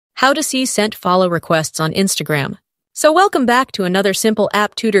How to see sent follow requests on Instagram. So welcome back to another simple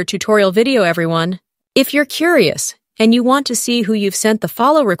app tutor tutorial video, everyone. If you're curious and you want to see who you've sent the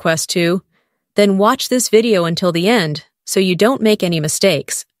follow request to, then watch this video until the end so you don't make any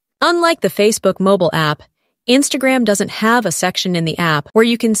mistakes. Unlike the Facebook mobile app, Instagram doesn't have a section in the app where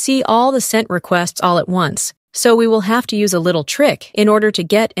you can see all the sent requests all at once, so we will have to use a little trick in order to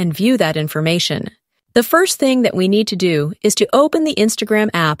get and view that information. The first thing that we need to do is to open the Instagram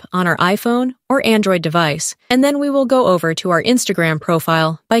app on our iPhone or Android device, and then we will go over to our Instagram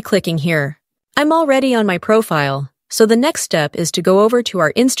profile by clicking here. I'm already on my profile, so the next step is to go over to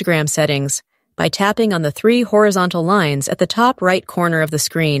our Instagram settings by tapping on the 3 horizontal lines at the top right corner of the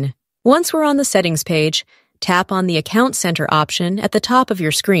screen. Once we're on the settings page, tap on the Account Center option at the top of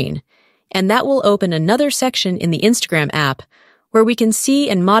your screen, and that will open another section in the Instagram app where we can see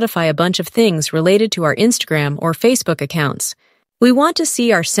and modify a bunch of things related to our Instagram or Facebook accounts. We want to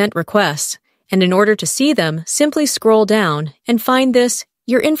see our sent requests, and in order to see them, simply scroll down and find this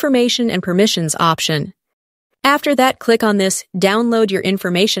Your Information and Permissions option. After that, click on this Download Your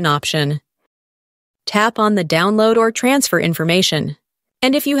Information option. Tap on the Download or Transfer Information.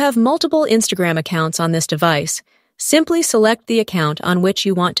 And if you have multiple Instagram accounts on this device, simply select the account on which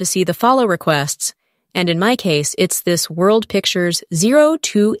you want to see the follow requests, and in my case, it's this World Pictures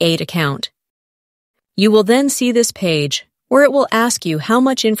 028 account. You will then see this page where it will ask you how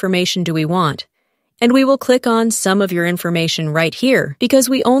much information do we want, and we will click on some of your information right here because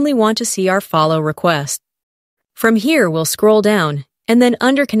we only want to see our follow request. From here, we'll scroll down, and then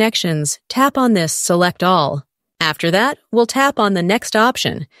under Connections, tap on this Select All. After that, we'll tap on the next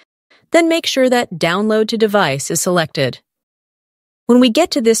option, then make sure that Download to Device is selected. When we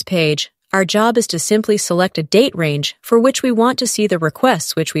get to this page, our job is to simply select a date range for which we want to see the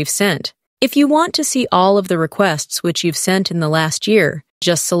requests which we've sent. If you want to see all of the requests which you've sent in the last year,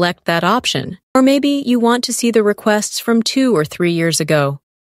 just select that option. Or maybe you want to see the requests from 2 or 3 years ago.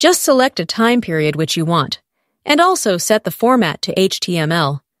 Just select a time period which you want, and also set the format to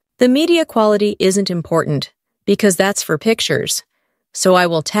HTML. The media quality isn't important, because that's for pictures, so I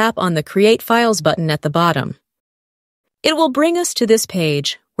will tap on the Create Files button at the bottom. It will bring us to this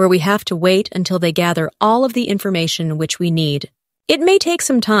page where we have to wait until they gather all of the information which we need. It may take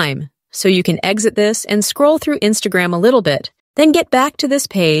some time, so you can exit this and scroll through Instagram a little bit, then get back to this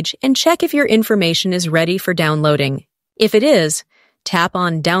page and check if your information is ready for downloading. If it is, tap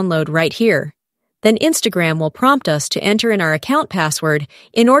on Download right here. Then Instagram will prompt us to enter in our account password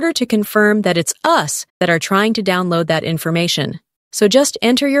in order to confirm that it's us that are trying to download that information. So just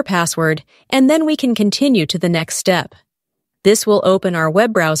enter your password, and then we can continue to the next step. This will open our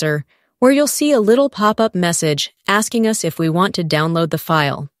web browser, where you'll see a little pop-up message asking us if we want to download the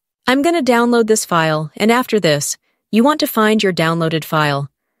file. I'm going to download this file, and after this, you want to find your downloaded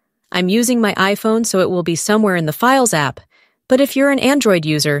file. I'm using my iPhone, so it will be somewhere in the Files app, but if you're an Android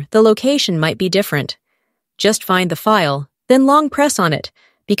user, the location might be different. Just find the file, then long press on it,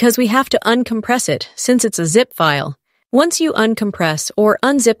 because we have to uncompress it since it's a zip file. Once you uncompress or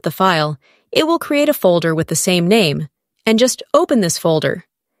unzip the file, it will create a folder with the same name, and just open this folder.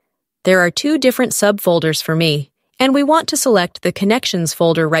 There are 2 different subfolders for me, and we want to select the Connections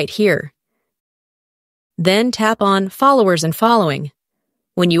folder right here. Then tap on Followers and Following.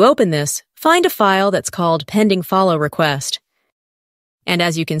 When you open this, find a file that's called Pending Follow Request. And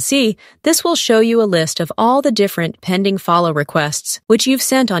as you can see, this will show you a list of all the different pending follow requests which you've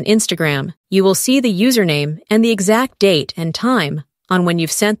sent on Instagram. You will see the username and the exact date and time on when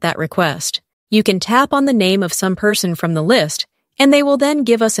you've sent that request. You can tap on the name of some person from the list, and they will then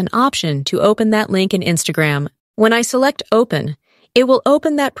give us an option to open that link in Instagram. When I select Open, it will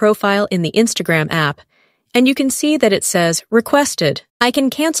open that profile in the Instagram app, and you can see that it says Requested. I can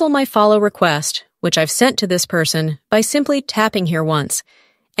cancel my follow request, which I've sent to this person, by simply tapping here once,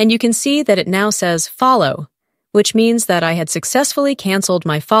 and you can see that it now says Follow, which means that I had successfully canceled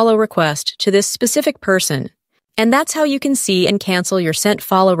my follow request to this specific person. And that's how you can see and cancel your sent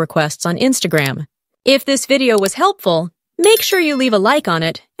follow requests on Instagram. If this video was helpful, make sure you leave a like on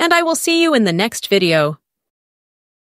it, and I will see you in the next video.